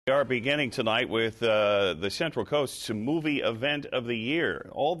We are beginning tonight with the Central Coast's movie event of the year.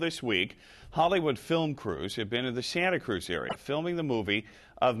 All this week, Hollywood film crews have been in the Santa Cruz area filming the movie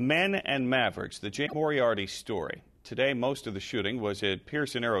of Men and Mavericks, the Jay Moriarty story. Today, most of the shooting was at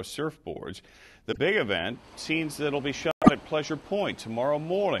Pearson Aero Surfboards. The big event, scenes that'll be shot at Pleasure Point tomorrow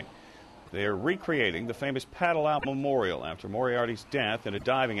morning. They're recreating the famous Paddle Out Memorial after Moriarty's death in a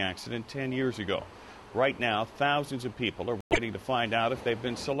diving accident 10 years ago. Right now, thousands of people are waiting to find out if they've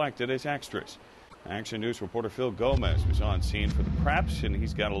been selected as extras. Action News reporter Phil Gomez was on scene for the preps, and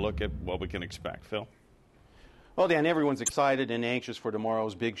he's got a look at what we can expect. Phil? Well, Dan, everyone's excited and anxious for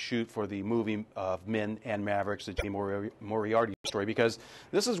tomorrow's big shoot for the movie of Men and Mavericks, the Jay Moriarty story, because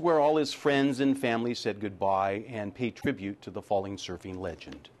this is where all his friends and family said goodbye and paid tribute to the falling surfing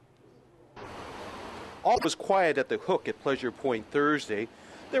legend. All was quiet at the Hook at Pleasure Point Thursday.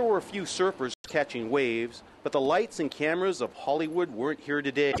 There were a few surfers catching waves, but the lights and cameras of Hollywood weren't here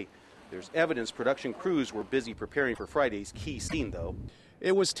today. There's evidence production crews were busy preparing for Friday's key scene, though.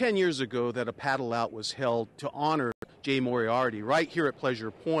 It was 10 years ago that a paddle out was held to honor Jay Moriarty right here at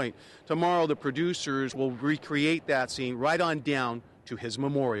Pleasure Point. Tomorrow, the producers will recreate that scene right on down to his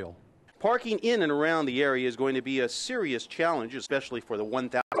memorial. Parking in and around the area is going to be a serious challenge, especially for the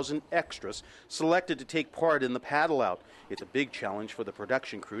 1,000 extras selected to take part in the paddle out. It's a big challenge for the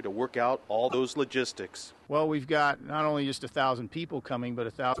production crew to work out all those logistics. Well, we've got not only just 1,000 people coming, but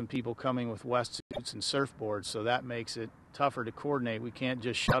 1,000 people coming with wetsuits and surfboards, so that makes it tougher to coordinate. We can't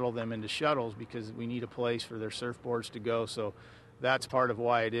just shuttle them into shuttles because we need a place for their surfboards to go, so that's part of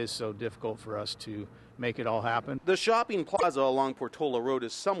why it is so difficult for us to make it all happen. The shopping plaza along Portola Road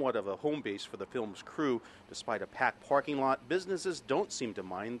is somewhat of a home base for the film's crew. Despite a packed parking lot, businesses don't seem to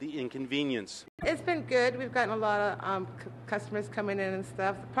mind the inconvenience. It's been good. We've gotten a lot of customers coming in and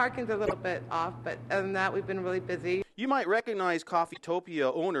stuff. The parking's a little bit off, but other than that, we've been really busy. You might recognize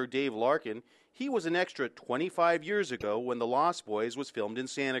Coffeetopia owner Dave Larkin. He was an extra 25 years ago when The Lost Boys was filmed in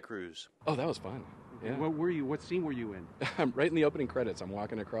Santa Cruz. Oh, that was fun. Yeah. What scene were you in? I'm right in the opening credits. I'm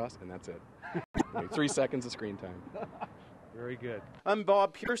walking across, and that's it. Like 3 seconds of screen time. Very good. I'm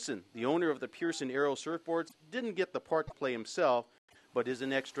Bob Pearson. The owner of the Pearson Aero Surfboards didn't get the part to play himself, but is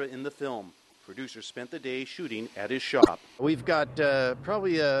an extra in the film. Producers spent the day shooting at his shop. We've got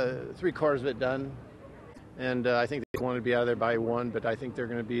probably 3/4 of it done, and I think they want to be out of there by 1, but I think they're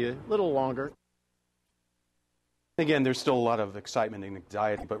going to be a little longer. Again, there's still a lot of excitement and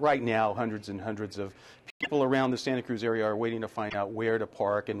anxiety, but right now, hundreds and hundreds of people around the Santa Cruz area are waiting to find out where to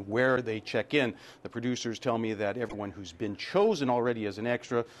park and where they check in. The producers tell me that everyone who's been chosen already as an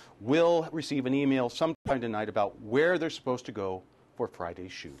extra will receive an email sometime tonight about where they're supposed to go for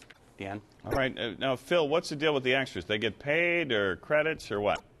Friday's shoot. Dan? All right. Now, Phil, what's the deal with the extras? They get paid or credits or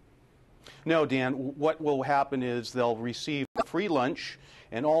what? No, Dan. What will happen is they'll receive free lunch,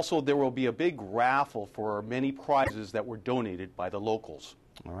 and also there will be a big raffle for many prizes that were donated by the locals.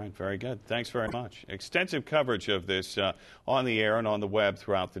 All right, very good. Thanks very much. Extensive coverage of this on the air and on the web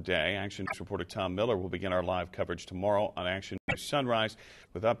throughout the day. Action News reporter Tom Miller will begin our live coverage tomorrow on Action News Sunrise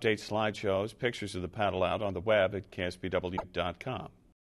with updates, slideshows, pictures of the paddle out on the web at KSBW.com.